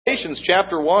Galatians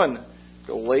chapter 1.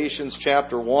 Galatians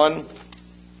chapter 1.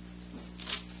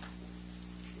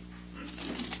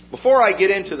 Before I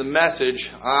get into the message,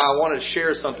 I want to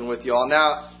share something with you all.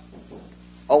 Now,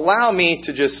 allow me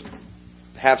to just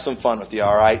have some fun with you,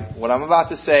 all right? What I'm about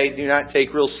to say, do not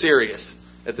take real serious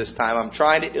at this time. I'm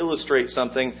trying to illustrate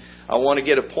something. I want to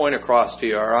get a point across to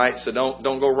you, all right? So don't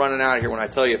go running out of here when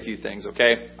I tell you a few things,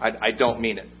 okay? I don't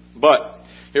mean it. But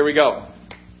here we go.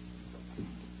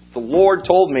 The Lord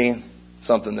told me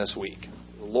something this week.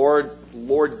 The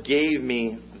Lord gave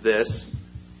me this.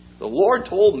 The Lord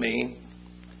told me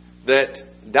that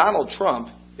Donald Trump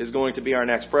is going to be our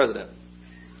next president.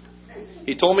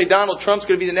 He told me Donald Trump's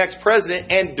going to be the next president,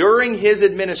 and during his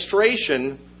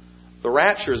administration, the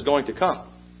rapture is going to come.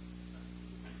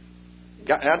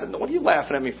 God, what are you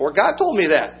laughing at me for? God told me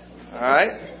that. All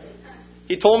right?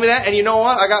 He told me that, and you know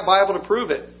what? I got Bible to prove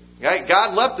it. Right?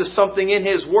 God left us something in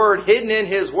His Word, hidden in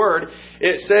His Word.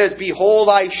 It says, "Behold,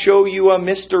 I show you a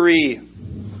mystery.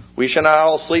 We shall not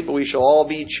all sleep, but we shall all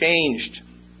be changed."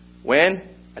 When?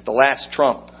 At the last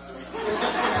trump.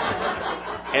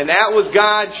 And that was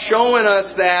God showing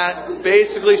us that,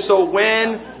 basically, so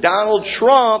when Donald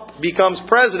Trump becomes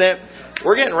president,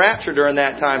 we're getting raptured during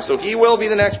that time. So he will be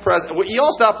the next president. Well, you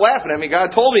all stop laughing at me. God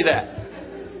told me that.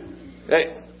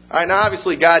 All right, now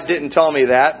obviously God didn't tell me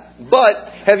that. But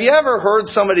have you ever heard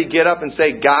somebody get up and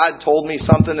say, "God told me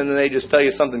something," and then they just tell you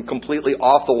something completely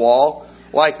off the wall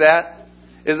like that?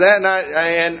 Is that not?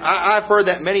 And I've heard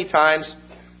that many times.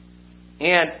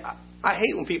 And I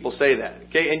hate when people say that.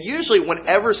 Okay, and usually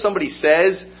whenever somebody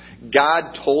says,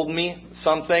 "God told me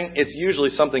something," it's usually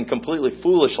something completely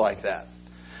foolish like that.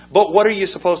 But what are you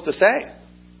supposed to say?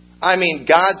 I mean,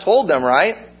 God told them,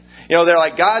 right? You know, they're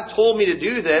like, "God told me to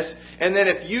do this." And then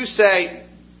if you say,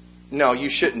 "No, you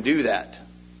shouldn't do that."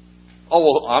 "Oh,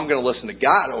 well, I'm going to listen to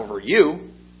God over you."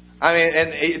 I mean, and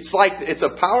it's like it's a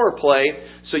power play,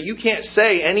 so you can't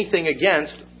say anything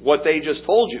against what they just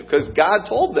told you because God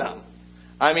told them.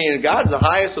 I mean, God's the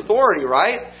highest authority,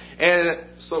 right? And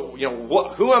so, you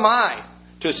know, who am I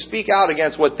to speak out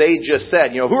against what they just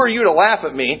said? You know, who are you to laugh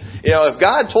at me? You know, if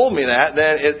God told me that,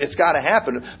 then it's got to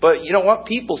happen. But you know what?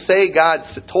 People say God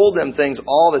told them things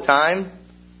all the time,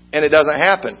 and it doesn't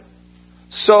happen.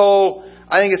 So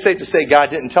I think it's safe to say God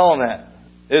didn't tell them that,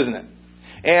 isn't it?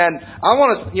 And I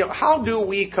want to, you know, how do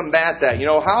we combat that? You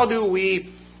know, how do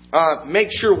we make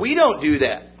sure we don't do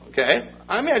that? Okay?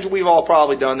 I imagine we've all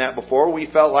probably done that before. We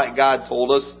felt like God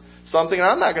told us something. And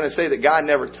I'm not going to say that God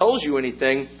never tells you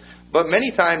anything, but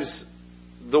many times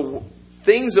the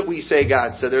things that we say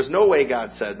God said, there's no way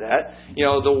God said that. You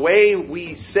know, the way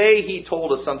we say He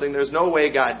told us something, there's no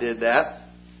way God did that.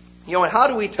 You know, and how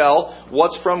do we tell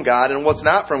what's from God and what's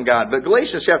not from God? But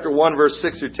Galatians chapter 1, verse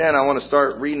 6 through 10, I want to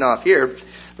start reading off here.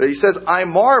 But he says, "I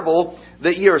marvel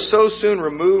that ye are so soon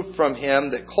removed from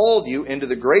Him that called you into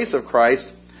the grace of Christ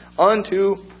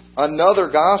unto another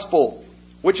gospel,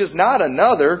 which is not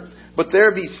another, but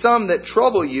there be some that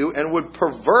trouble you and would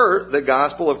pervert the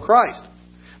gospel of Christ.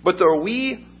 But though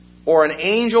we or an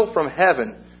angel from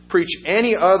heaven preach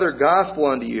any other gospel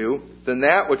unto you than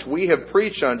that which we have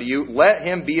preached unto you, let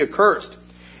him be accursed.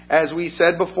 As we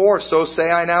said before, so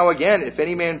say I now again, if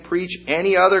any man preach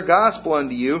any other gospel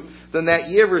unto you than that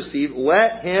ye have received,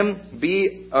 let him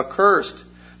be accursed.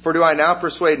 For do I now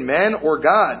persuade men or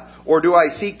God? Or do I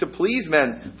seek to please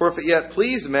men? For if it yet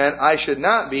please men, I should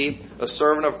not be a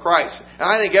servant of Christ." And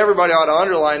I think everybody ought to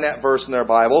underline that verse in their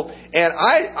Bible. And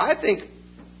I think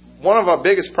one of our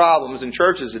biggest problems in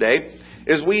churches today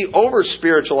is we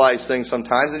over-spiritualize things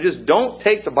sometimes and just don't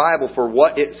take the Bible for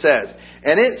what it says.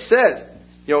 And it says,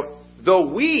 you know,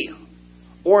 though we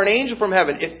or an angel from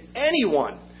heaven, if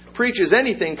anyone preaches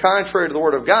anything contrary to the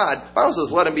Word of God, the Bible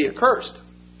says, let him be accursed.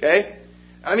 Okay?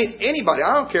 I mean, anybody,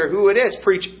 I don't care who it is,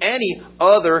 preach any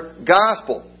other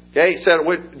gospel. Okay? He said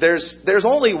there's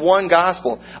only one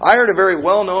gospel. I heard a very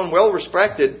well-known,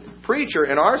 well-respected preacher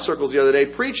in our circles the other day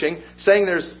preaching, saying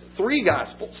there's 3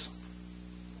 gospels.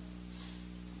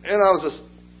 And I was just,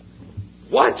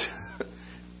 what?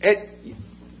 And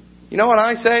you know what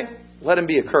I say? Let him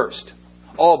be accursed.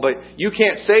 Oh, but you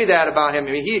can't say that about him.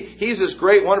 I mean, he's this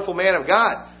great, wonderful man of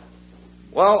God.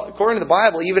 Well, according to the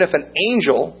Bible, even if an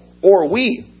angel or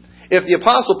if the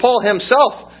Apostle Paul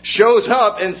himself shows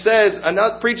up and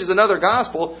preaches another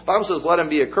gospel, the Bible says let him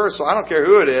be accursed. So I don't care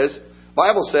who it is. The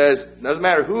Bible says, doesn't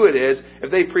matter who it is, if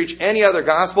they preach any other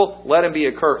gospel, let him be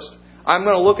accursed. I'm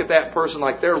going to look at that person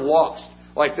like they're lost,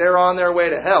 like they're on their way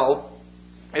to hell.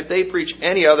 If they preach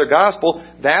any other gospel,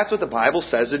 that's what the Bible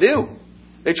says to do.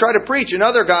 They try to preach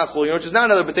another gospel, which is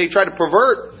not another, but they try to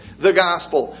pervert the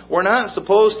gospel. We're not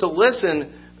supposed to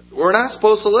listen We're not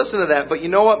supposed to listen to that. But you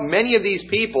know what? Many of these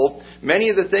people, many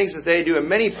of the things that they do, and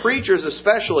many preachers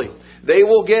especially, they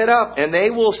will get up and they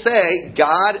will say,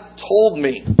 God told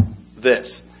me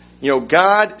this.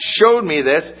 God showed me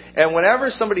this. And whenever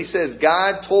somebody says,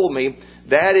 God told me,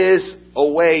 that is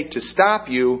a way to stop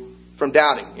you from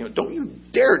doubting. Don't you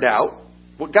dare doubt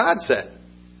what God said.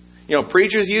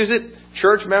 Preachers use it.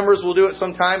 Church members will do it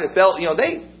sometime. If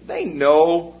they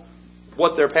know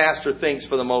what their pastor thinks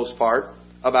for the most part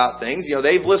about things.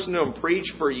 They've listened to him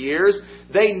preach for years.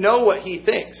 They know what he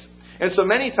thinks. And so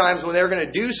many times when they're going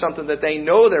to do something that they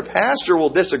know their pastor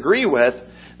will disagree with,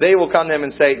 they will come to him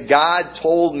and say, God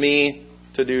told me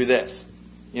to do this.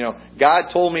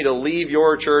 God told me to leave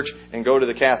your church and go to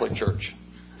the Catholic Church.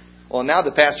 Well, now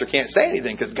the pastor can't say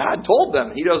anything because God told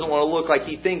them. He doesn't want to look like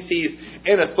he thinks he's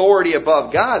in authority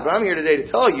above God. But I'm here today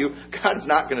to tell you, God's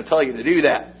not going to tell you to do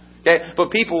that. Okay? But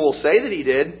people will say that he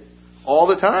did all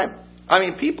the time.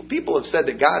 People have said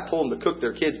that God told them to cook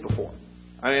their kids before.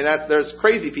 There's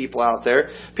crazy people out there.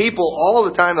 People all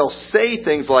the time, they'll say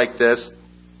things like this.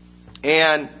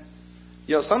 And,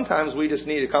 sometimes we just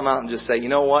need to come out and just say, you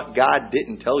know what? God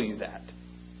didn't tell you that.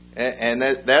 And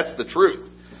that's the truth.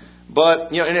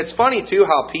 But, and it's funny, too,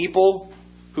 how people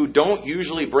who don't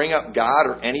usually bring up God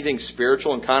or anything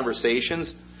spiritual in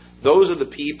conversations, those are the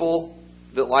people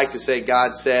that like to say,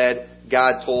 God said,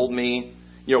 God told me,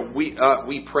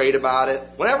 we prayed about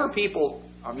it. Whenever people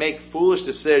make foolish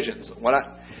decisions,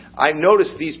 I've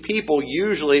noticed these people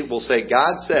usually will say,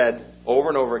 God said over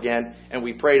and over again, and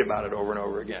we prayed about it over and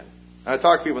over again. I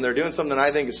talk to people when they're doing something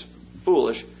I think is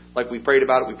foolish, like we prayed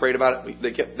about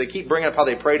it. They keep bringing up how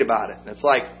they prayed about it. And it's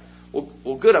like,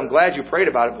 well, good, I'm glad you prayed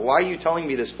about it, but why are you telling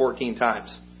me this 14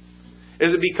 times?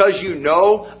 Is it because you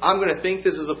know I'm going to think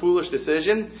this is a foolish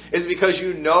decision? Is it because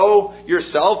you know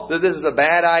yourself that this is a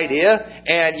bad idea?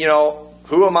 And,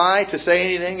 who am I to say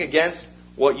anything against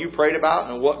what you prayed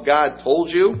about and what God told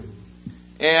you?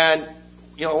 And,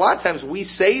 a lot of times we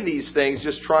say these things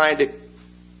just trying to,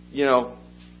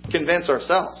 convince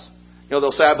ourselves.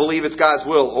 They'll say, I believe it's God's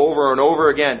will over and over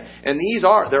again. And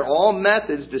they're all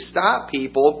methods to stop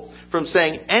people from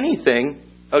saying anything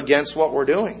against what we're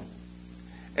doing.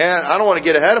 And I don't want to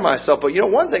get ahead of myself, but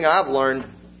one thing I've learned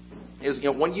is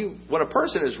when a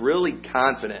person is really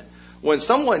confident, when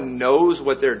someone knows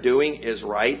what they're doing is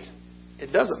right,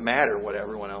 it doesn't matter what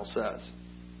everyone else says.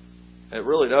 It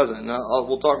really doesn't. And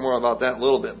we'll talk more about that in a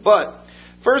little bit. But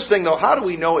first thing, though, how do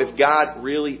we know if God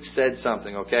really said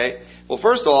something? Okay. Well,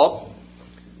 first of all,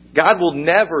 God will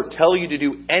never tell you to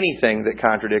do anything that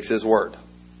contradicts His Word.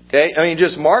 Okay?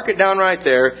 Just mark it down right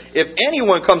there. If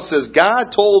anyone comes and says,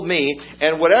 God told me,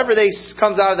 and whatever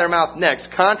comes out of their mouth next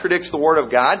contradicts the Word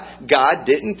of God, God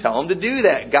didn't tell them to do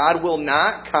that. God will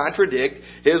not contradict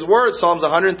His Word. Psalms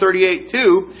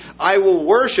 138:2, I will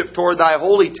worship toward Thy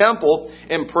holy temple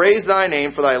and praise Thy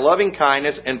name for Thy loving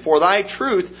kindness and for Thy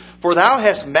truth, for Thou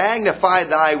hast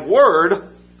magnified Thy Word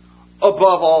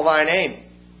above all Thy name.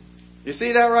 You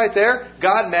see that right there?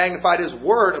 God magnified His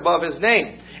Word above His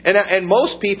name. And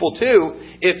most people too,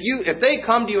 if they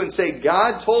come to you and say,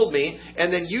 God told me,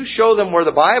 and then you show them where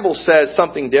the Bible says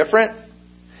something different,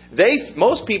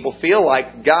 most people feel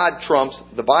like God trumps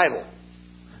the Bible.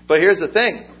 But here's the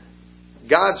thing.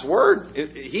 God's Word,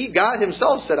 God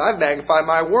Himself said, I've magnified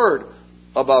my Word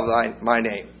above my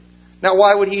name. Now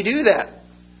why would He do that?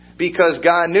 Because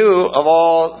God knew of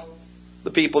all the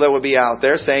people that would be out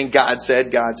there saying, God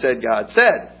said, God said, God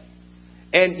said.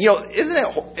 And,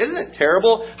 isn't it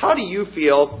terrible? How do you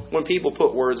feel when people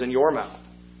put words in your mouth?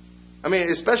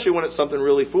 Especially when it's something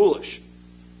really foolish.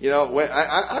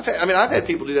 I've had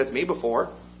people do that to me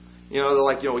before. They're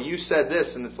like, you said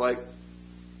this, and it's like,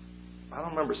 I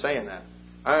don't remember saying that.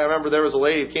 I remember there was a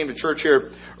lady who came to church here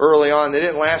early on. They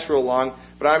didn't last real long,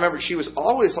 but I remember she was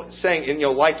always saying, and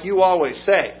like you always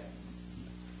say.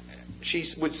 She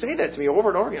would say that to me over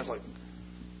and over again. I was like,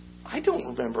 I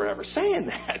don't remember ever saying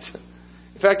that.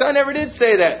 In fact, I never did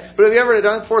say that. But have you ever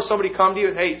done it before? Somebody come to you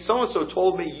and, hey, so-and-so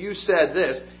told me you said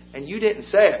this, and you didn't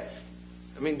say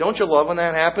it. Don't you love when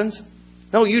that happens?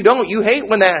 No, you don't. You hate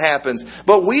when that happens.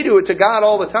 But we do it to God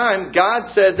all the time. God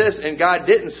said this, and God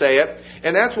didn't say it.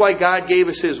 And that's why God gave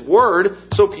us His Word,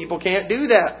 so people can't do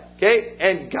that. Okay?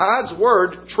 And God's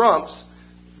Word trumps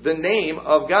the name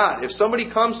of God. If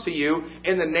somebody comes to you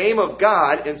in the name of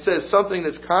God and says something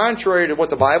that's contrary to what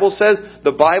the Bible says,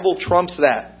 the Bible trumps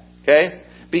that. Okay?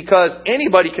 Because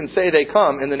anybody can say they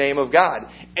come in the name of God.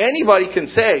 Anybody can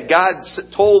say, God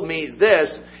told me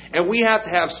this, And we have to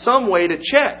have some way to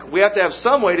check. We have to have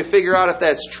some way to figure out if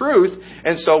that's truth.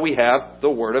 And so we have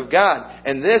the Word of God.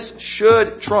 And this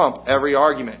should trump every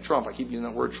argument. Trump. I keep using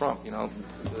that word trump.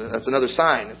 That's another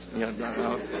sign.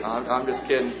 I'm just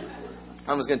kidding.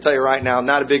 I'm just going to tell you right now, I'm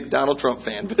not a big Donald Trump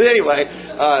fan. But anyway,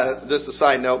 just a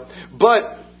side note.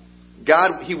 But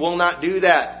God, He will not do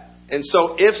that. And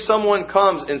so if someone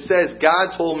comes and says,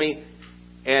 God told me,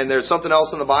 and there's something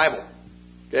else in the Bible,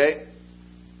 okay?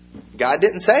 God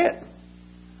didn't say it.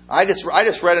 I just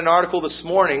read an article this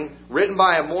morning written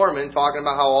by a Mormon talking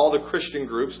about how all the Christian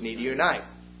groups need to unite.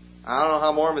 I don't know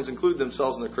how Mormons include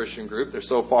themselves in the Christian group. They're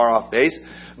so far off base.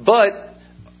 But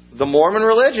the Mormon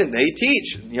religion, they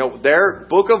teach, their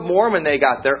Book of Mormon they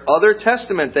got, their other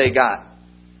testament they got,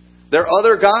 their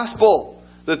other gospel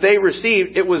that they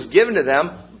received, it was given to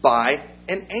them by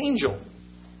an angel.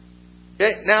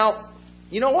 Okay, now,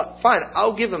 you know what? Fine,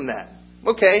 I'll give them that.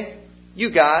 Okay,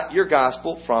 you got your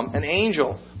gospel from an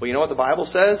angel. Well, you know what the Bible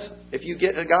says? If you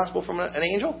get a gospel from an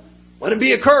angel, let him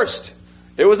be accursed.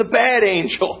 It was a bad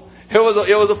angel. It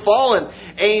was a fallen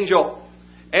angel.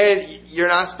 And you're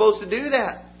not supposed to do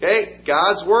that. Okay?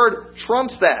 God's Word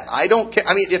trumps that. I don't care.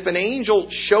 I mean, if an angel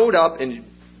showed up and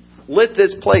lit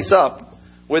this place up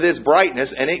with His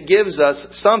brightness and it gives us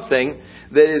something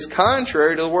that is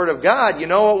contrary to the Word of God, you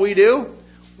know what we do?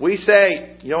 We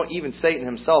say, even Satan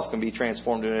himself can be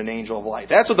transformed into an angel of light.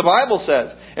 That's what the Bible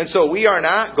says. And so we are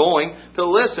not going to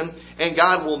listen, and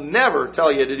God will never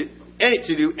tell you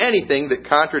to do anything that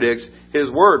contradicts His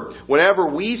Word.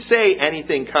 Whenever we say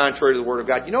anything contrary to the Word of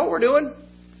God, you know what we're doing?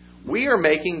 We are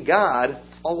making God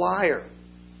a liar.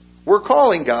 We're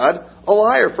calling God a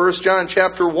liar. 1 John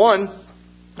chapter 1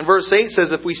 and verse 8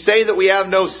 says, if we say that we have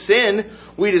no sin,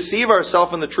 we deceive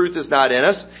ourselves and the truth is not in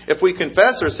us. If we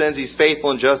confess our sins, He's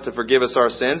faithful and just to forgive us our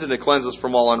sins and to cleanse us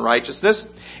from all unrighteousness.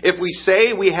 If we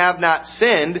say we have not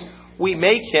sinned, we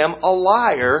make Him a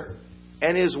liar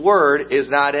and His Word is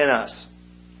not in us.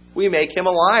 We make Him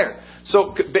a liar.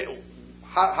 So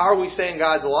how are we saying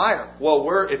God's a liar? Well,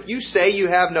 if you say you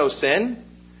have no sin,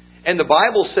 and the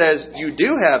Bible says you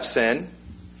do have sin,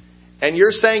 and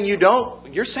you're saying you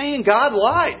don't, you're saying God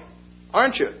lied,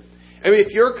 aren't you? I mean,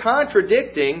 if you're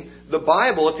contradicting the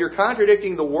Bible, if you're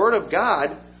contradicting the Word of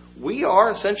God, we are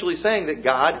essentially saying that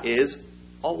God is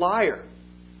a liar.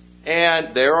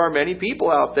 And there are many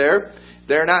people out there,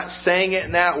 they're not saying it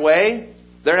in that way.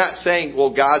 They're not saying,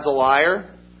 well, God's a liar.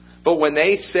 But when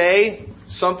they say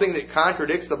something that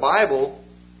contradicts the Bible,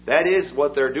 that is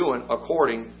what they're doing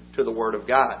according to the Word of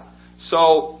God.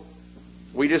 So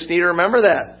we just need to remember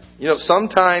that.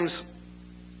 Sometimes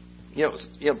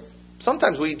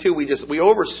we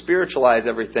over spiritualize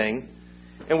everything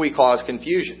and we cause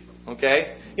confusion.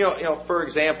 Okay? For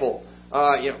example,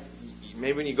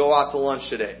 maybe when you go out to lunch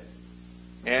today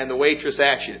and the waitress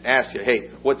asks you,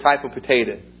 hey, what type of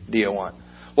potato do you want?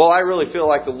 Well, I really feel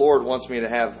like the Lord wants me to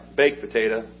have baked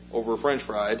potato over French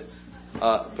fried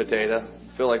potato.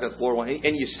 I feel like that's the Lord wants.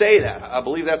 And you say that. I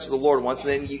believe that's what the Lord wants. And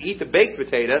then you eat the baked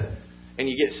potato and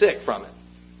you get sick from it.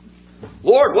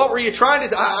 Lord, what were you trying to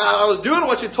do? I was doing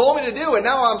what you told me to do, and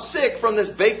now I'm sick from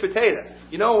this baked potato.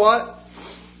 You know what?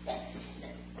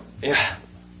 Yeah,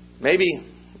 maybe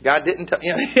God didn't tell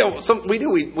you.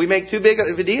 We make too big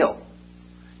of a deal.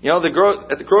 At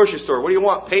the grocery store, what do you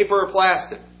want, paper or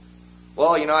plastic?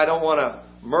 Well, I don't want to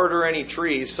murder any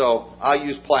trees, so I'll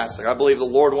use plastic. I believe the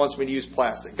Lord wants me to use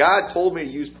plastic. God told me to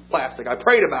use plastic. I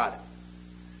prayed about it.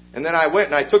 And then I went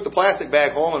and I took the plastic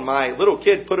bag home and my little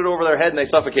kid put it over their head and they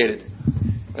suffocated.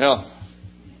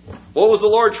 What was the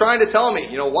Lord trying to tell me?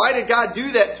 Why did God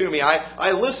do that to me?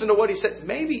 I listened to what He said.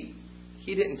 Maybe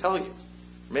He didn't tell you.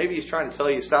 Maybe He's trying to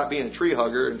tell you to stop being a tree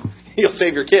hugger and He'll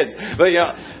save your kids. But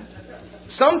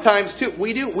sometimes too,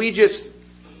 we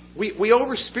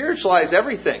over spiritualize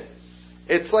everything.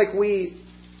 It's like we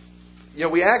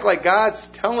act like God's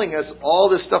telling us all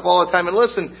this stuff all the time. And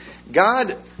listen,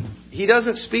 God, He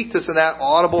doesn't speak to us in that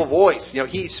audible voice.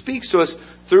 He speaks to us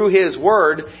through His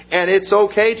Word, and it's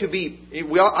okay to be.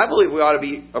 I believe we ought to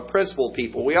be a principled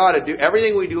people. We ought to do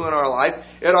everything we do in our life.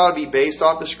 It ought to be based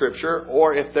off the Scripture,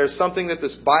 or if there's something that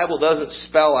this Bible doesn't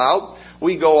spell out,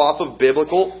 we go off of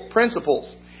biblical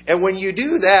principles. And when you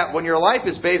do that, when your life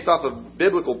is based off of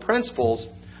biblical principles,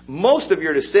 most of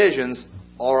your decisions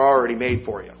are already made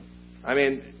for you. I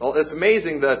mean, it's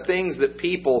amazing the things that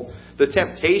people, the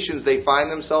temptations they find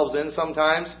themselves in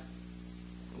sometimes,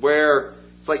 where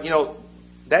it's like,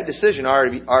 that decision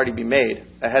already be made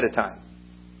ahead of time.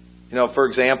 For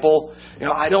example,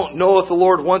 I don't know if the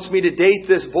Lord wants me to date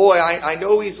this boy. I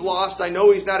know he's lost. I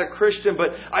know he's not a Christian,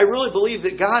 but I really believe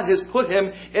that God has put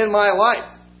him in my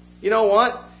life. You know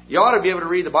what? You ought to be able to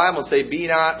read the Bible and say,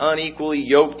 be not unequally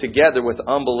yoked together with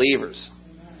unbelievers.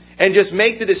 And just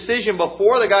make the decision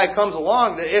before the guy comes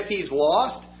along that if he's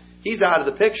lost, he's out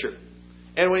of the picture.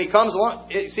 And when he comes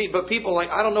along, but people are like,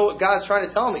 I don't know what God's trying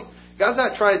to tell me. God's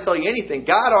not trying to tell you anything.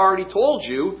 God already told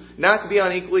you not to be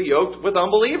unequally yoked with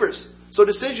unbelievers. So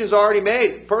decision's already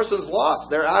made. Person's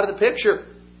lost. They're out of the picture.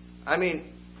 I mean,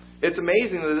 it's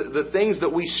amazing the things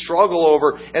that we struggle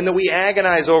over and that we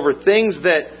agonize over, things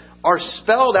that are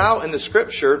spelled out in the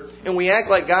Scripture, and we act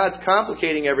like God's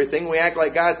complicating everything. We act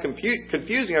like God's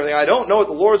confusing everything. I don't know what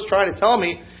the Lord's trying to tell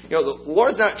me. The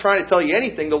Lord's not trying to tell you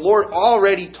anything. The Lord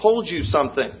already told you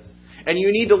something. And you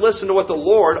need to listen to what the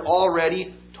Lord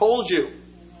already told you.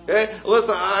 Okay?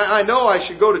 Listen, I know I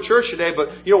should go to church today, but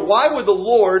why would the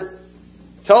Lord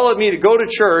tell me to go to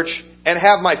church and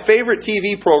have my favorite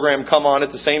TV program come on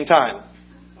at the same time?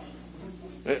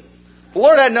 The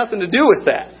Lord had nothing to do with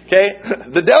that. Okay?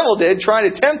 The devil did,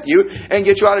 trying to tempt you and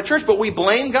get you out of church, but we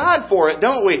blame God for it,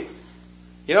 don't we?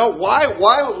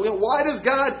 Why does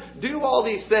God do all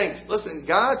these things? Listen,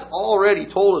 God's already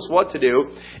told us what to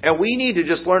do, and we need to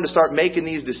just learn to start making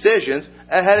these decisions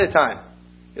ahead of time.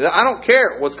 I don't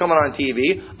care what's coming on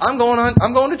TV. I'm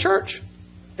going to church.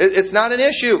 It's not an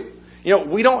issue.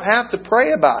 We don't have to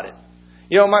pray about it.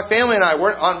 My family and I,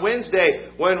 we're on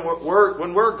Wednesday when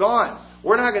we're gone,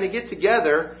 we're not going to get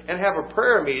together and have a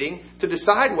prayer meeting to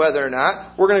decide whether or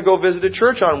not we're going to go visit a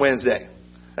church on Wednesday.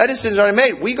 That decision's already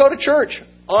made. We go to church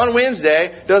on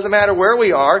Wednesday. Doesn't matter where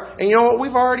we are. And you know what?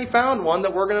 We've already found one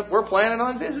that we're planning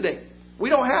on visiting. We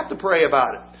don't have to pray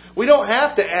about it. We don't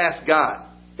have to ask God.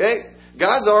 Okay?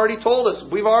 God's already told us.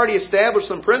 We've already established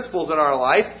some principles in our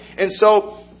life. And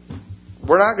so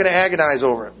we're not going to agonize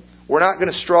over it. We're not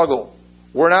going to struggle.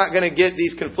 We're not going to get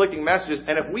these conflicting messages.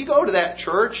 And if we go to that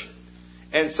church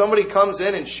and somebody comes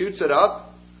in and shoots it up,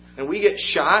 and we get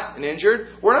shot and injured,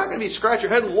 we're not going to be scratching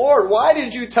our head, Lord, why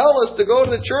did you tell us to go to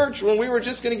the church when we were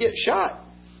just going to get shot?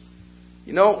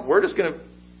 We're just going to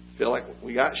feel like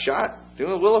we got shot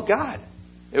doing the will of God.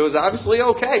 It was obviously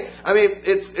okay. I mean,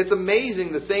 it's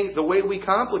amazing the way we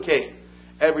complicate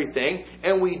everything,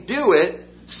 and we do it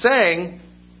saying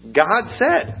God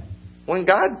said when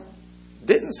God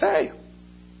didn't say.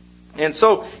 And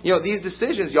so, these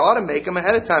decisions, you ought to make them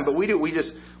ahead of time. But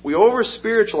we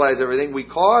over-spiritualize everything. We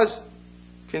cause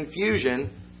confusion.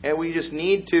 And we just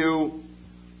need to,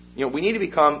 we need to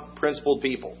become principled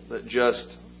people. That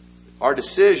just, our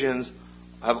decisions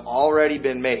have already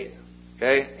been made.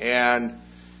 Okay? And,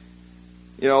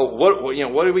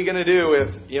 what are we going to do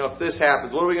if this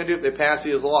happens? What are we going to do if they pass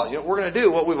these laws? We're going to do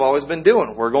what we've always been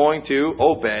doing. We're going to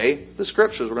obey the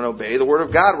Scriptures. We're going to obey the Word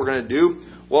of God. We're going to do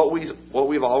what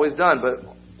we've always done.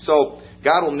 But so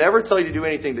God will never tell you to do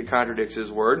anything that contradicts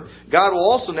His Word. God will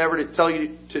also never tell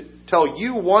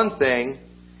you one thing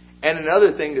and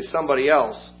another thing to somebody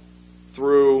else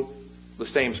through the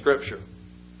same Scripture.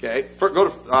 Okay, go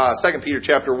to 2 Peter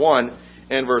chapter 1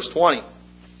 and verse 20.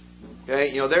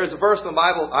 Okay, there's a verse in the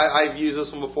Bible. I've used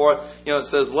this one before. It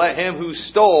says, "Let him who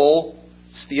stole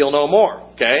steal no more."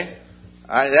 Okay,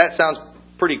 that sounds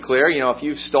pretty clear. If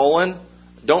you've stolen,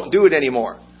 don't do it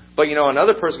anymore. But,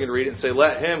 another person can read it and say,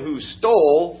 let him who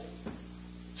stole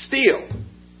steal.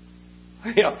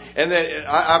 And then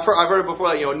I've heard it before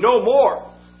that, no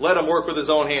more. Let him work with his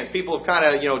own hands. People have kind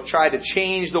of, tried to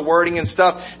change the wording and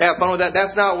stuff. Have fun with that.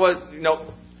 That's not what,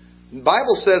 the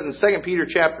Bible says in 2 Peter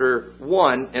chapter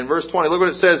 1 and verse 20. Look what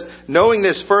it says. Knowing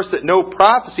this first, that no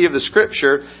prophecy of the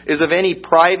Scripture is of any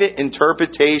private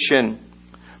interpretation.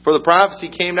 For the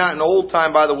prophecy came not in old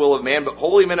time by the will of man, but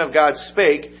holy men of God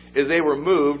spake as they were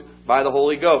moved by the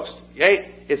Holy Ghost.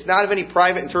 Okay? It's not of any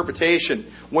private interpretation.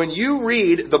 When you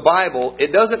read the Bible,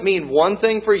 it doesn't mean one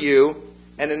thing for you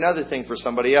and another thing for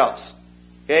somebody else.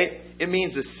 Okay? It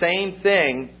means the same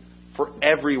thing for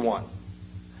everyone.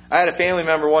 I had a family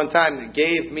member one time that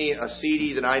gave me a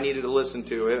CD that I needed to listen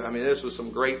to. I mean, this was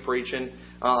some great preaching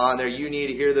on there. You need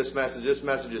to hear this message. This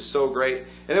message is so great.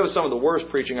 And it was some of the worst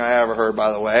preaching I ever heard,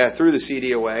 by the way. I threw the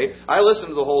CD away. I listened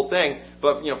to the whole thing.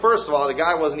 But, first of all, the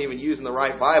guy wasn't even using the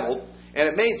right Bible. And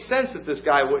it made sense that this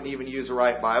guy wouldn't even use the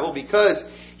right Bible because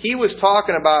he was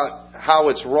talking about how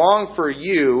it's wrong for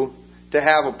you to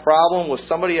have a problem with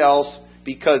somebody else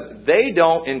because they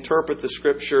don't interpret the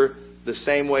Scripture the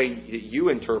same way that you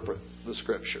interpret the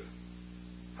Scripture.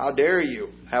 How dare you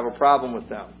have a problem with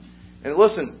them? And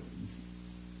listen,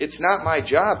 it's not my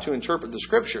job to interpret the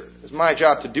Scripture. It's my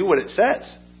job to do what it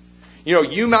says.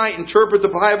 You might interpret the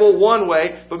Bible one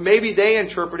way, but maybe they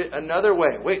interpret it another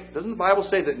way. Wait, doesn't the Bible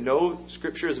say that no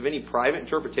Scripture is of any private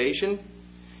interpretation?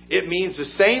 It means the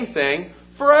same thing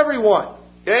for everyone.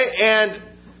 Okay? And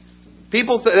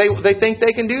People, they think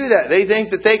they can do that. They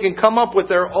think that they can come up with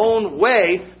their own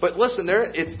way. But listen,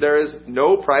 there is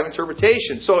no private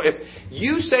interpretation. So if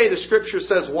you say the Scripture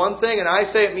says one thing and I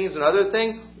say it means another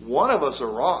thing, one of us are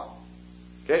wrong.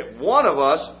 Okay? One of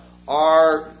us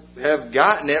have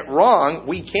gotten it wrong.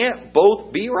 We can't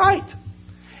both be right.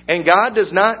 And God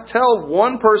does not tell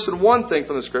one person one thing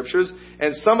from the Scriptures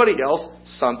and somebody else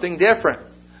something different.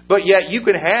 But yet you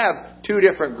can have two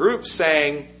different groups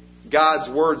saying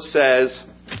God's Word says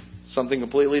something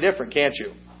completely different, can't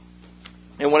you?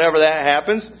 And whenever that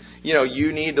happens,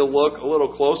 you need to look a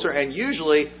little closer. And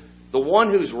usually the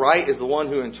one who's right is the one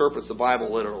who interprets the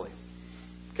Bible literally.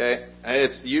 Okay? And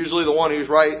it's usually the one who's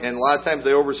right, and a lot of times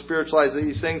they over-spiritualize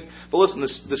these things. But listen,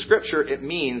 the Scripture, it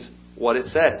means what it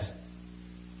says.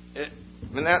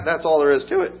 And that's all there is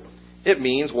to it. It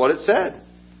means what it said.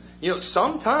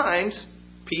 Sometimes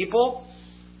people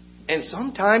and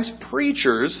sometimes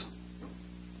preachers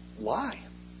lie.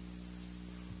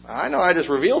 I know I just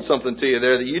revealed something to you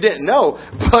there that you didn't know,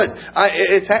 but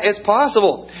it's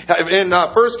possible. In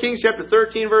 1 Kings chapter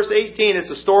 13, verse 18,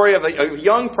 it's a story of a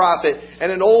young prophet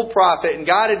and an old prophet, and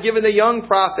God had given the young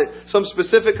prophet some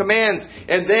specific commands,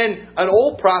 and then an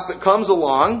old prophet comes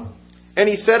along, and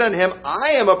he said unto him,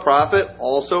 I am a prophet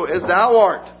also as thou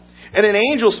art. And an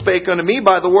angel spake unto me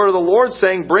by the word of the Lord,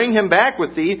 saying, Bring him back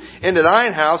with thee into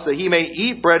thine house, that he may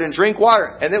eat bread and drink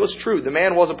water. And it was true. The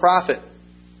man was a prophet.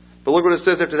 But look what it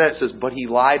says after that. It says, But he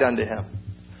lied unto him.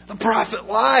 The prophet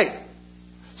lied.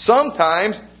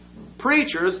 Sometimes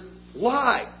preachers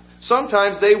lie.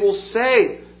 Sometimes they will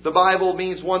say the Bible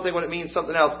means one thing when it means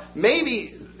something else.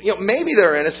 Maybe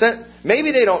they're innocent.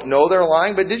 Maybe they don't know they're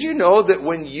lying. But did you know that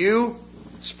when you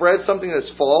spread something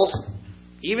that's false,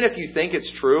 even if you think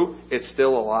it's true, it's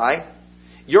still a lie?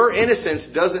 Your innocence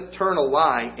doesn't turn a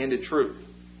lie into truth.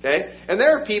 Okay? And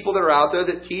there are people that are out there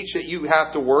that teach that you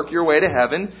have to work your way to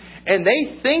heaven. And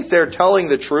they think they're telling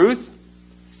the truth.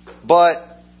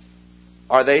 But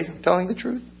are they telling the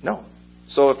truth? No.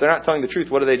 So if they're not telling the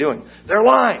truth, what are they doing? They're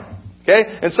lying.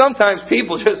 Okay? And sometimes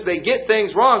people they get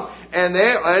things wrong. And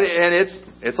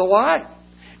it's a lie.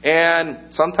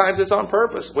 And sometimes it's on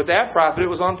purpose. With that prophet, it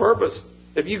was on purpose.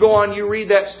 If you go on, you read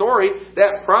that story,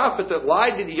 that prophet that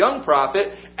lied to the young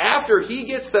prophet, after he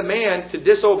gets the man to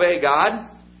disobey God,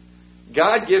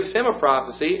 God gives him a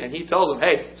prophecy, and he tells him,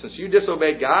 hey, since you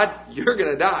disobeyed God, you're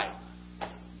going to die.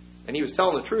 And he was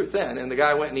telling the truth then, and the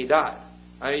guy went and he died.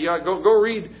 Go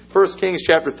read 1 Kings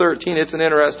chapter 13. It's an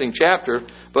interesting chapter,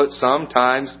 but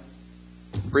sometimes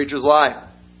preachers lie.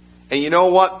 And you know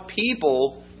what?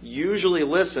 People usually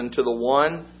listen to the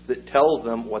one that tells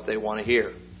them what they want to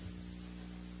hear.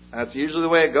 That's usually the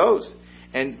way it goes.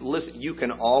 And listen, you can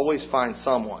always find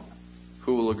someone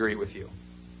who will agree with you.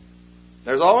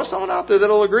 There's always someone out there that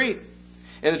will agree.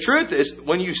 And the truth is,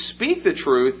 when you speak the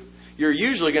truth, you're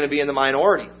usually going to be in the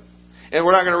minority. And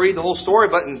we're not going to read the whole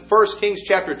story, but in 1 Kings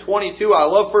chapter 22, I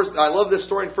love this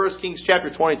story in 1 Kings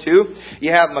chapter 22.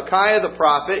 You have Micaiah the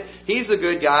prophet. He's a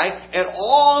good guy. And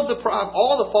all the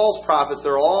false prophets,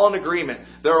 they're all in agreement.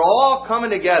 They're all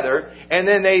coming together. And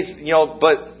then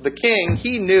but the king,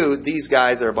 he knew these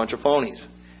guys are a bunch of phonies.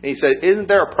 And he said, isn't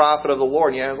there a prophet of the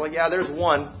Lord? And I was like, yeah, there's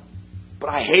one, but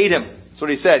I hate him. That's what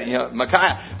he said,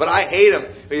 Micaiah, but I hate him.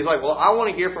 But he's like, well, I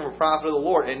want to hear from a prophet of the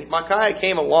Lord. And Micaiah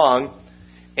came along.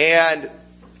 And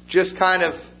just kind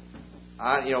of,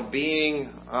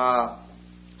 being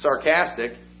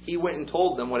sarcastic, he went and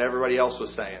told them what everybody else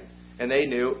was saying. And they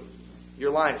knew, you're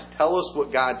lying. Tell us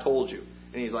what God told you.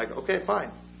 And he's like, okay,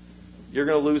 fine. You're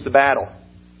going to lose the battle.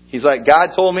 He's like,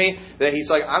 God told me that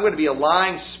I'm going to be a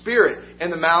lying spirit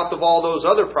in the mouth of all those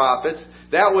other prophets.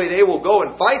 That way they will go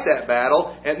and fight that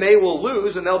battle, and they will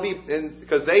lose, and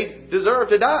because they deserve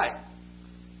to die.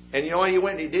 And you know what he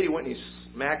went and he did? He went and he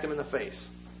smacked him in the face.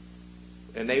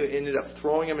 And they ended up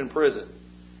throwing him in prison.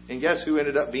 And guess who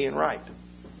ended up being right?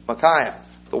 Micaiah.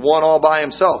 The one all by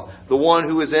himself. The one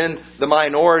who was in the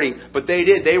minority. But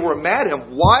they were mad at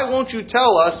him. Why won't you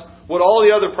tell us what all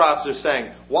the other prophets are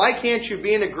saying? Why can't you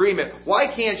be in agreement? Why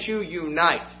can't you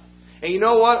unite? And you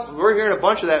know what? We're hearing a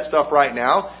bunch of that stuff right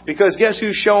now. Because guess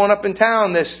who's showing up in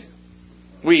town this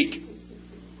week?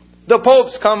 The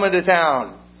Pope's coming to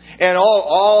town. And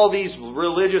all these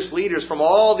religious leaders from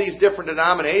all these different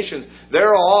denominations,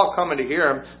 they're all coming to hear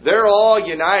him. They're all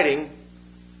uniting.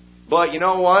 But you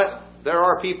know what? There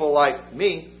are people like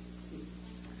me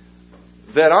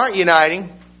that aren't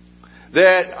uniting,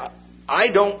 that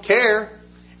I don't care,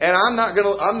 and I'm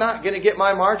not going to get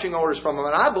my marching orders from him.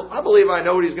 And I believe I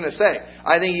know what he's going to say.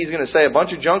 I think he's going to say a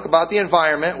bunch of junk about the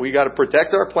environment. We got to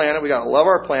protect our planet. We got to love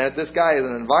our planet. This guy is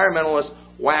an environmentalist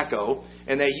wacko.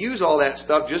 And they use all that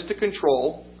stuff just to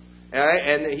control Alright?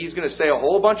 And he's going to say a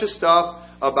whole bunch of stuff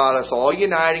about us all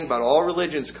uniting, about all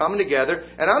religions coming together.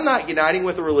 And I'm not uniting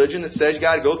with a religion that says you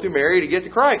got to go through Mary to get to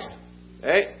Christ.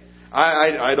 Okay?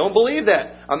 I don't believe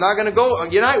that. I'm not going to go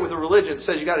unite with a religion that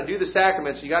says you got to do the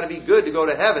sacraments, you got to be good to go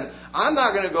to heaven. I'm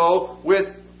not going to go with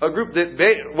a group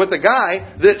with a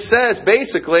guy that says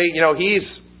basically,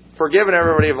 he's forgiven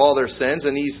everybody of all their sins,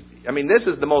 and this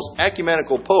is the most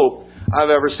ecumenical pope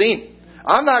I've ever seen.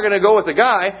 I'm not going to go with a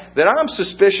guy that I'm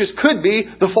suspicious could be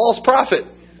the false prophet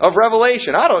of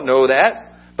Revelation. I don't know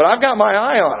that, but I've got my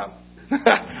eye on him.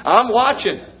 I'm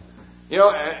watching.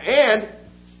 And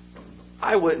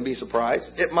I wouldn't be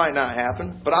surprised. It might not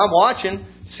happen, but I'm watching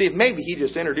to see if maybe he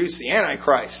just introduced the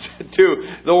Antichrist to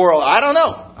the world. I don't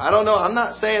know. I'm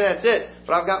not saying that's it,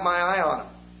 but I've got my eye on him.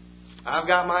 I've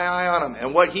got my eye on him.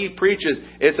 And what he preaches,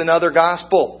 it's another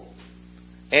gospel.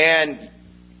 And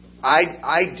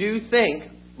I do think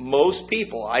most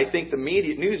people, I think the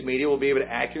news media will be able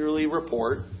to accurately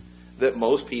report that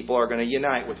most people are going to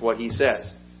unite with what he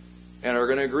says and are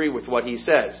going to agree with what he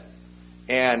says.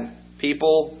 And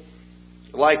people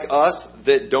like us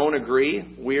that don't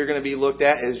agree, we are going to be looked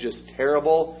at as just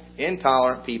terrible,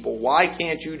 intolerant people. Why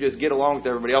can't you just get along with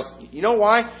everybody else? You know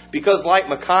why? Because like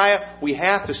Micaiah, we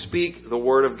have to speak the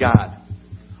Word of God.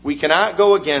 We cannot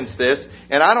go against this.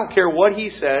 And I don't care what he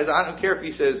says. I don't care if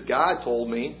he says, God told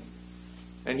me.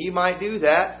 And he might do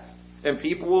that. And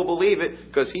people will believe it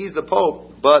because he's the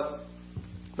Pope. But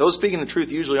those speaking the truth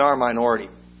usually are a minority.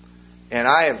 And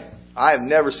I have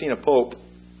never seen a Pope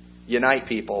unite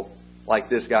people like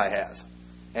this guy has.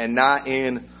 And not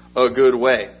in a good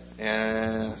way.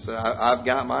 And so I've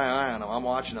got my eye on him. I'm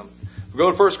watching him. We go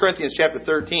to 1 Corinthians chapter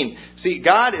 13. See,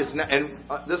 God is not, and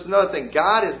this is another thing,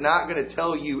 God is not going to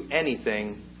tell you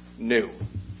anything new.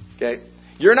 Okay?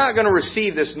 You're not going to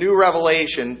receive this new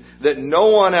revelation that no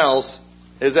one else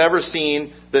has ever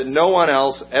seen, that no one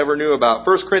else ever knew about.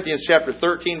 1 Corinthians chapter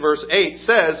 13 verse 8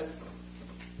 says,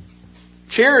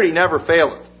 charity never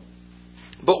faileth.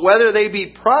 But whether there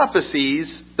be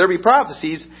prophecies,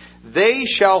 they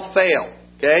shall fail.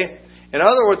 Okay? In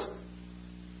other words,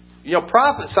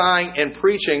 prophesying and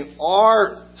preaching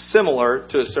are similar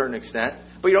to a certain extent.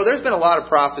 But, there's been a lot of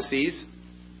prophecies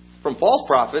from false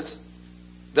prophets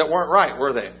that weren't right,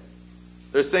 were they?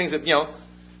 There's things that,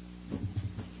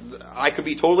 I could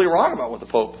be totally wrong about what the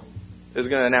Pope is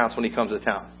going to announce when he comes to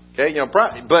town. Okay?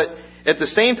 But at the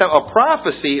same time, a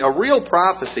prophecy, a real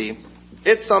prophecy,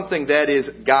 it's something that is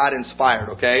God-inspired,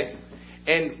 okay?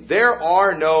 And there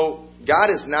are no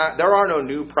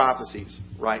new prophecies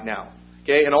right now.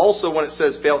 Okay? And also when it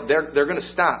says fail, they're going to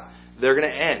stop. They're going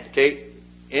to end. Okay?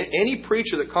 Any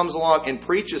preacher that comes along and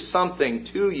preaches something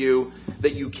to you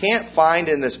that you can't find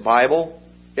in this Bible,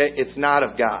 okay, it's not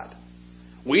of God.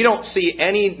 We don't see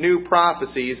any new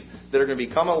prophecies that are going to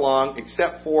be coming along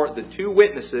except for the two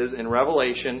witnesses in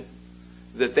Revelation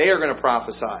that they are going to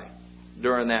prophesy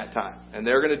during that time. And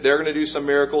they're going to do some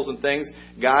miracles and things.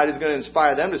 God is going to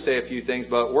inspire them to say a few things,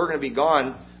 but we're going to be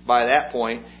gone by that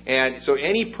point. And so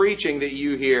any preaching that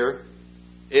you hear,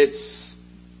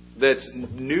 that's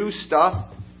new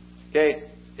stuff, okay,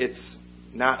 it's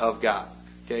not of God.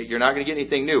 Okay, you're not going to get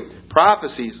anything new.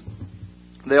 Prophecies,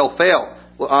 they'll fail.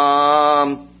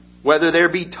 Whether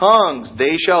there be tongues,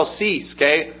 they shall cease.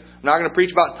 Okay, I'm not going to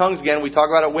preach about tongues again. We talk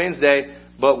about it Wednesday,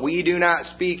 but we do not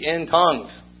speak in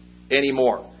tongues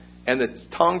anymore. And the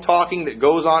tongue talking that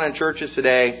goes on in churches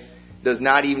today does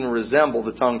not even resemble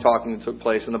the tongue talking that took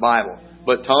place in the Bible.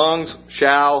 But tongues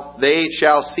shall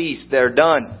cease. They're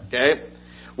done. Okay?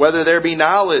 Whether there be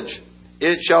knowledge,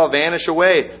 it shall vanish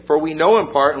away. For we know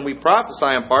in part and we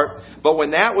prophesy in part. But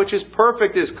when that which is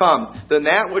perfect is come, then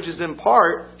that which is in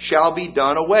part shall be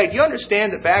done away. Do you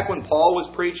understand that back when Paul was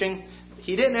preaching,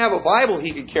 he didn't have a Bible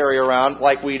he could carry around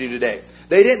like we do today.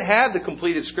 They didn't have the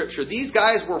completed Scripture. These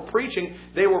guys were preaching,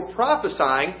 they were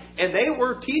prophesying, and they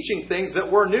were teaching things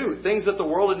that were new, things that the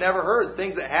world had never heard,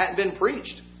 things that hadn't been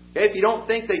preached. Okay? If you don't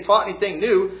think they taught anything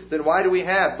new, then why do we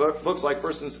have books like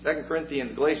 1 and 2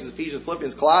 Corinthians, Galatians, Ephesians,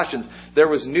 Philippians, Colossians? There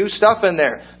was new stuff in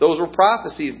there. Those were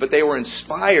prophecies, but they were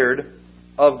inspired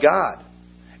of God.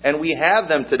 And we have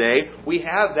them today. We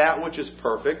have that which is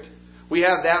perfect. We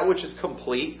have that which is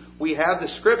complete. We have the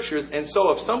Scriptures. And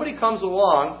so if somebody comes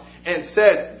along and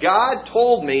says, God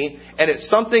told me, and it's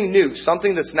something new,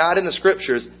 something that's not in the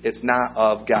Scriptures, it's not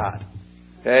of God.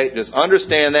 Okay? Just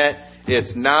understand that.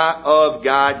 It's not of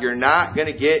God. You're not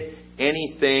going to get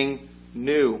anything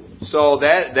new. So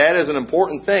that is an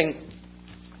important thing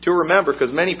to remember,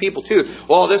 because many people too,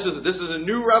 well, this is a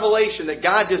new revelation that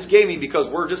God just gave me because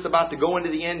we're just about to go into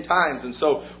the end times, and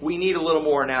so we need a little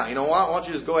more now. You know what? Why don't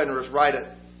you just go ahead and just write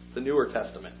the Newer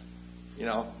Testament?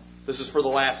 This is for the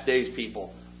last days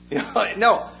people.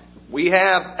 No, we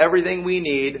have everything we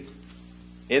need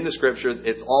in the Scriptures.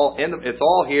 It's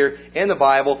all here in the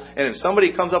Bible. And if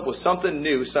somebody comes up with something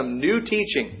new, some new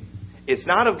teaching, it's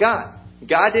not of God.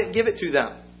 God didn't give it to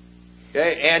them.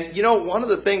 Okay? And one of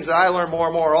the things that I learn more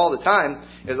and more all the time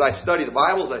as I study the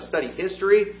Bible, as I study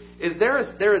history, is there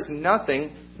is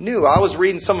nothing new. I was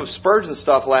reading some of Spurgeon's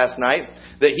stuff last night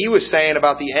that he was saying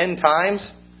about the end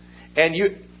times, and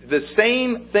the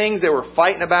same things they were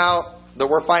fighting about that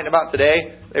we're fighting about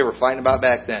today, they were fighting about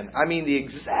back then. I mean, the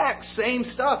exact same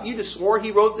stuff. You just swore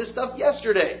he wrote this stuff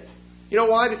yesterday. You know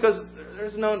why? Because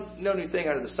there's no new thing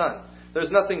under the sun.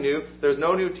 There's nothing new. There's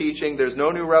no new teaching. There's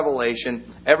no new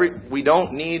revelation. We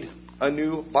don't need a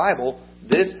new Bible.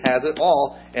 This has it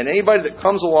all. And anybody that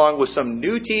comes along with some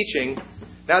new teaching,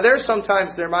 now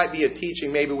sometimes there might be a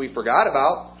teaching maybe we forgot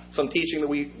about, some teaching that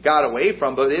we got away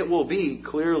from, but it will be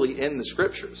clearly in the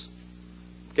Scriptures.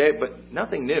 Okay, but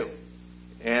nothing new.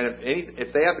 And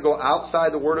if they have to go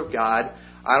outside the Word of God,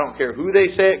 I don't care who they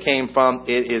say it came from,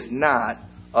 it is not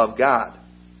of God.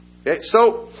 Okay,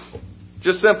 so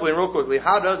just simply and real quickly,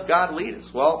 how does God lead us?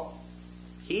 Well,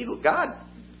 God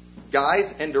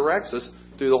guides and directs us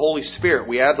through the Holy Spirit.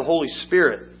 We have the Holy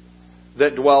Spirit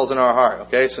that dwells in our heart.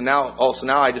 Okay, so now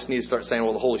I just need to start saying,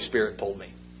 well, the Holy Spirit told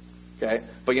me. Okay,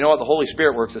 but you know what? The Holy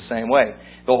Spirit works the same way.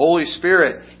 The Holy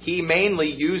Spirit, He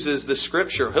mainly uses the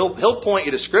Scripture. He'll point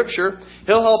you to Scripture.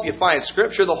 He'll help you find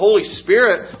Scripture. The Holy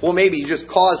Spirit will maybe just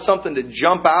cause something to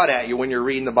jump out at you when you're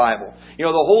reading the Bible. The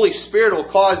Holy Spirit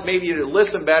will cause maybe you to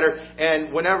listen better.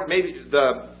 And whenever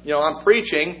I'm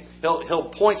preaching,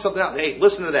 He'll point something out. Hey,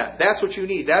 listen to that. That's what you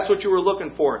need. That's what you were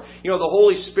looking for. The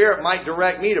Holy Spirit might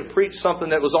direct me to preach something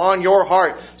that was on your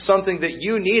heart, something that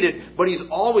you needed, but He's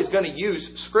always going to use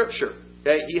Scripture.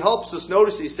 Okay? He helps us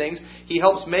notice these things. He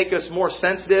helps make us more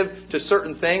sensitive to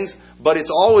certain things, but it's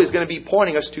always going to be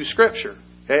pointing us to Scripture.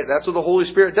 Okay? That's what the Holy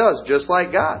Spirit does, just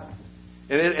like God.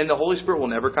 And the Holy Spirit will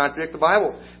never contradict the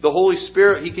Bible. The Holy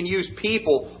Spirit, He can use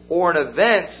people or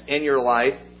events in your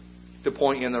life to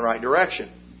point you in the right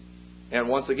direction. And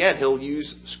once again, He'll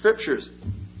use Scriptures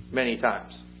many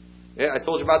times. Yeah, I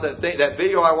told you about that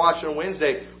video I watched on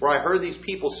Wednesday where I heard these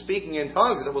people speaking in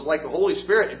tongues, and it was like the Holy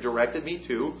Spirit directed me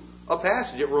to a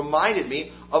passage. It reminded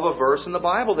me of a verse in the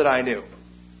Bible that I knew.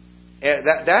 And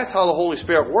that's how the Holy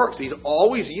Spirit works. He's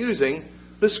always using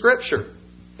the Scripture.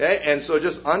 Okay? And so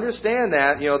just understand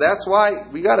that. That's why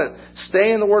we got to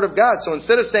stay in the Word of God. So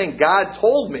instead of saying, God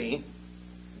told me,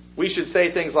 we should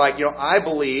say things like, I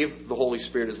believe the Holy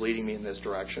Spirit is leading me in this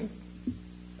direction.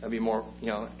 That'd be more,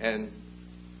 and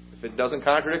if it doesn't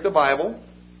contradict the Bible,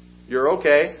 you're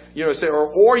okay.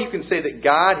 Or you can say that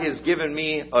God has given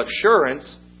me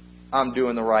assurance I'm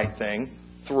doing the right thing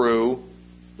through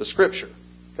the Scripture.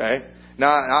 Okay? Now,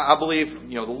 I believe,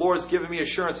 the Lord's given me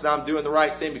assurance that I'm doing the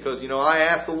right thing because, I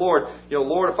asked the Lord,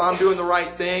 Lord, if I'm doing the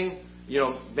right thing,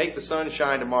 make the sun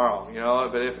shine tomorrow.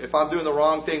 But if I'm doing the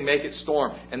wrong thing, make it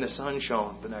storm. And the sun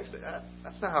shone the next day.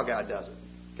 That's not how God does it.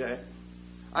 Okay?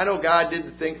 I know God did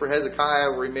the thing for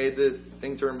Hezekiah where He made the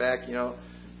thing turn back,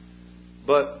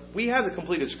 But we have the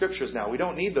completed Scriptures now. We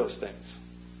don't need those things.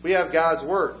 We have God's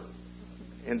Word.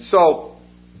 And so,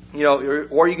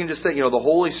 or you can just say, the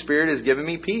Holy Spirit has given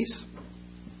me peace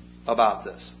about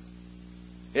this.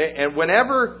 And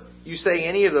whenever you say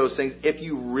any of those things, if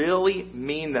you really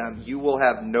mean them, you will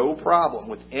have no problem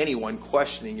with anyone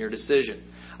questioning your decision.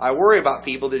 I worry about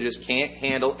people that just can't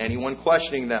handle anyone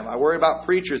questioning them. I worry about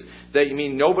preachers that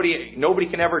nobody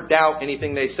can ever doubt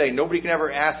anything they say. Nobody can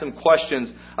ever ask them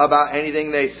questions about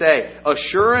anything they say.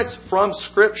 Assurance from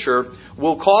Scripture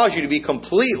will cause you to be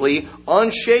completely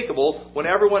unshakable when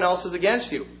everyone else is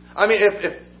against you. I mean,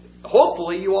 if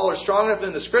hopefully you all are strong enough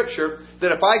in the Scripture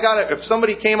that if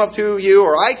somebody came up to you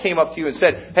or I came up to you and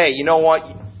said, hey, you know what?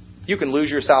 You can lose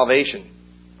your salvation.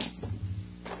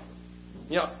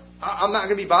 I'm not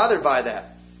going to be bothered by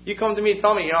that. You come to me and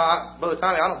tell me, Brother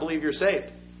Tommy, I don't believe you're saved.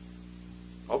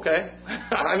 Okay.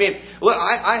 I mean, look,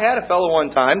 I had a fellow one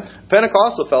time, a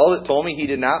Pentecostal fellow, that told me he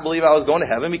did not believe I was going to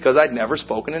heaven because I'd never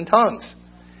spoken in tongues.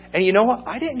 And you know what?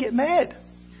 I didn't get mad.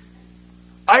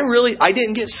 I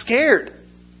didn't get scared.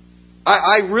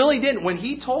 I really didn't. When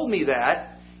he told me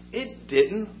that, it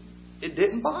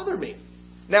didn't bother me.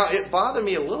 Now, it bothered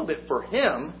me a little bit for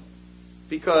him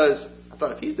because I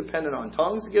thought if he's dependent on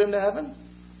tongues to get him to heaven,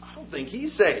 I don't think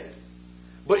he's saved.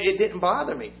 But it didn't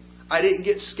bother me. I didn't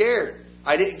get scared.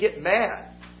 I didn't get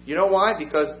mad. You know why?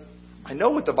 Because I know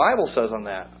what the Bible says on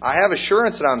that. I have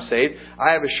assurance that I'm saved.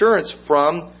 I have assurance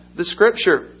from the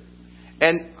Scripture.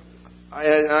 And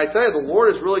I tell you, the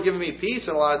Lord has really given me peace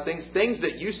in a lot of things. Things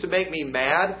that used to make me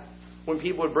mad when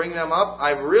people would bring them up,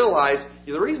 I've realized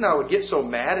the reason I would get so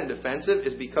mad and defensive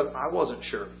is because I wasn't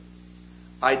sure.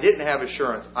 I didn't have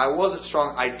assurance. I wasn't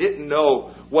strong. I didn't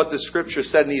know what the Scripture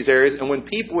said in these areas. And when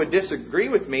people would disagree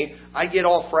with me, I'd get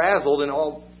all frazzled and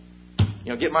all,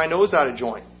 get my nose out of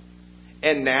joint.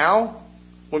 And now,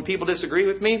 when people disagree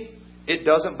with me, it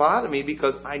doesn't bother me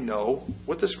because I know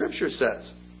what the Scripture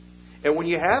says. And when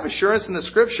you have assurance in the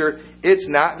Scripture, it's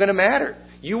not going to matter.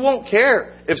 You won't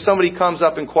care if somebody comes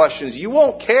up and questions. You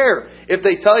won't care if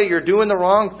they tell you you're doing the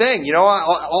wrong thing.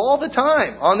 All the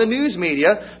time on the news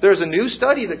media, there's a new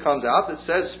study that comes out that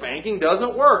says spanking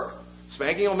doesn't work.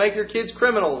 Spanking will make your kids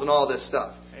criminals and all this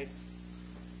stuff.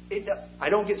 I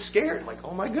don't get scared. Like,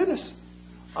 oh my goodness,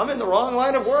 I'm in the wrong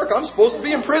line of work. I'm supposed to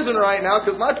be in prison right now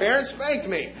because my parents spanked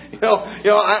me.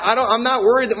 I'm not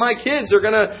worried that my kids are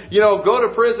going to, go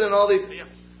to prison and all these things.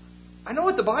 I know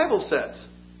what the Bible says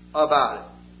about it.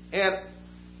 And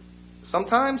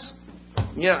sometimes,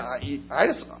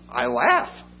 I laugh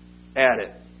at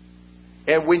it.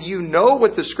 And when you know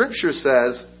what the Scripture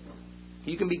says,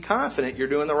 you can be confident you're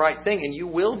doing the right thing, and you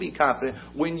will be confident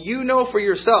when you know for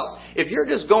yourself. If you're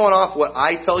just going off what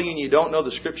I tell you and you don't know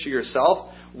the Scripture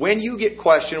yourself, when you get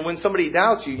questioned, when somebody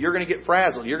doubts you, you're going to get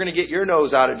frazzled. You're going to get your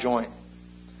nose out of joint.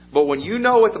 But when you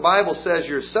know what the Bible says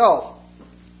yourself,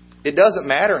 it doesn't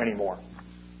matter anymore.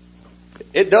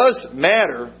 It does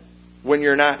matter when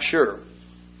you're not sure.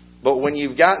 But when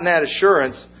you've gotten that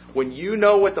assurance, when you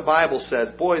know what the Bible says,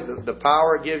 boy, the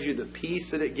power it gives you, the peace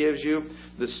that it gives you,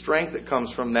 the strength that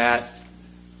comes from that,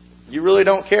 you really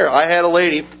don't care. I had the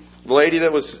lady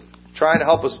that was trying to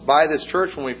help us buy this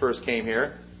church when we first came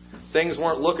here. Things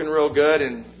weren't looking real good,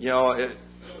 and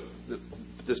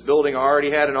this building already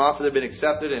had an offer that had been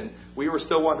accepted, and we were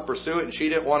still wanting to pursue it, and she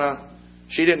didn't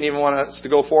even want us to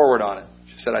go forward on it.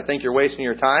 She said, I think you're wasting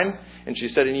your time. And she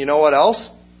said, and you know what else?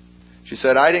 She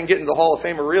said, I didn't get into the Hall of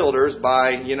Fame of Realtors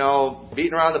by,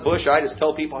 beating around the bush. I just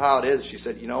tell people how it is. She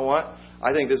said, you know what?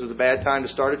 I think this is a bad time to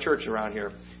start a church around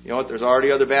here. You know what? There's already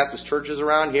other Baptist churches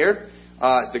around here.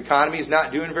 The economy's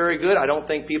not doing very good. I don't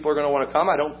think people are going to want to come.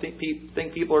 I don't think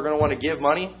people are going to want to give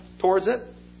money towards it.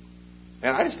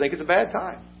 And I just think it's a bad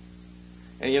time.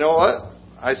 And you know what?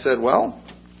 I said, well,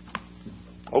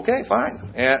 okay,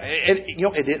 fine. And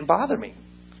it didn't bother me.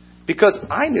 Because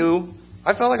I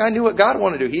felt like I knew what God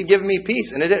wanted to do. He'd given me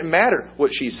peace, and it didn't matter what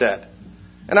she said.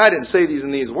 And I didn't say these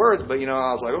in these words, but,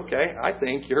 I was like, okay, I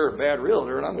think you're a bad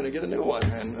realtor, and I'm going to get a new one.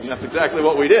 And that's exactly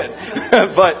what we did.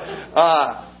 But,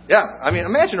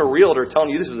 imagine a realtor telling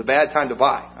you this is a bad time to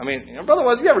buy. Brother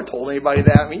Wes, have you ever told anybody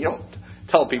that? You don't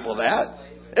tell people that.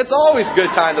 It's always a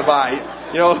good time to buy.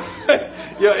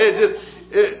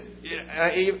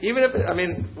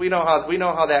 We know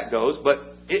how that goes, but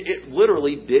it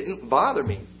literally didn't bother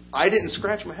me. I didn't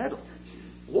scratch my head.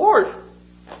 Lord,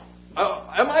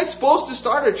 am I supposed to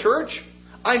start a church?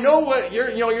 I know what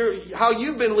how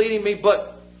you've been leading me,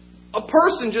 but a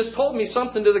person just told me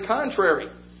something to the contrary.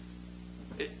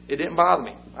 It didn't bother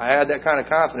me. I had that kind of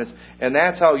confidence, and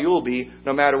that's how you'll be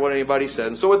no matter what anybody says.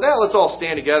 And so with that, let's all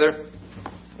stand together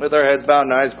with our heads bowed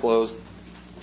and eyes closed.